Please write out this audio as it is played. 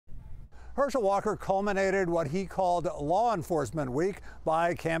Herschel Walker culminated what he called Law Enforcement Week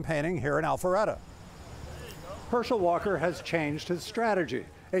by campaigning here in Alpharetta. Herschel Walker has changed his strategy,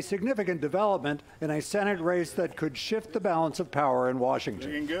 a significant development in a Senate race that could shift the balance of power in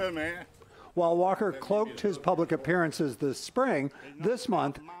Washington. Looking good, man. While Walker cloaked his public appearances this spring, this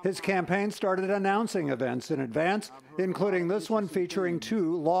month his campaign started announcing events in advance, including this one featuring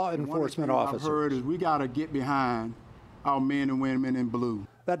 2 law enforcement officers. I've heard is we got to get behind our men and women in blue.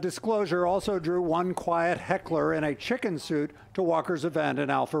 That disclosure also drew one quiet heckler in a chicken suit to Walker's event in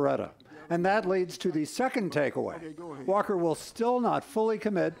Alpharetta. And that leads to the second takeaway. Walker will still not fully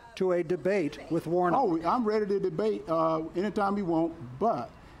commit to a debate with Warnock. Oh, I'm ready to debate anytime you want, but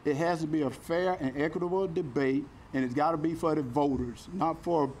it has to be a fair and equitable debate, and it's got to be for the voters, not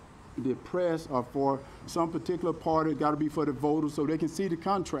for the press or for some particular party. It's got to be for the voters so they can see the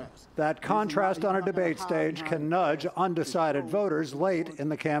contrast. That contrast on a debate stage can nudge undecided voters late in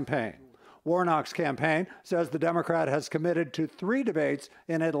the campaign. Warnock's campaign says the Democrat has committed to 3 debates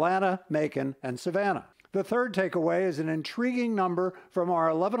in Atlanta, Macon, and Savannah. The third takeaway is an intriguing number from our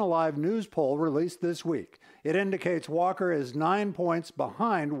 11 Alive news poll released this week. It indicates Walker is 9 points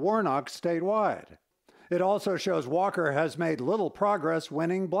behind Warnock statewide. It also shows Walker has made little progress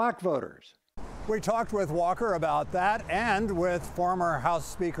winning black voters. We talked with Walker about that and with former House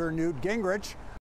Speaker Newt Gingrich.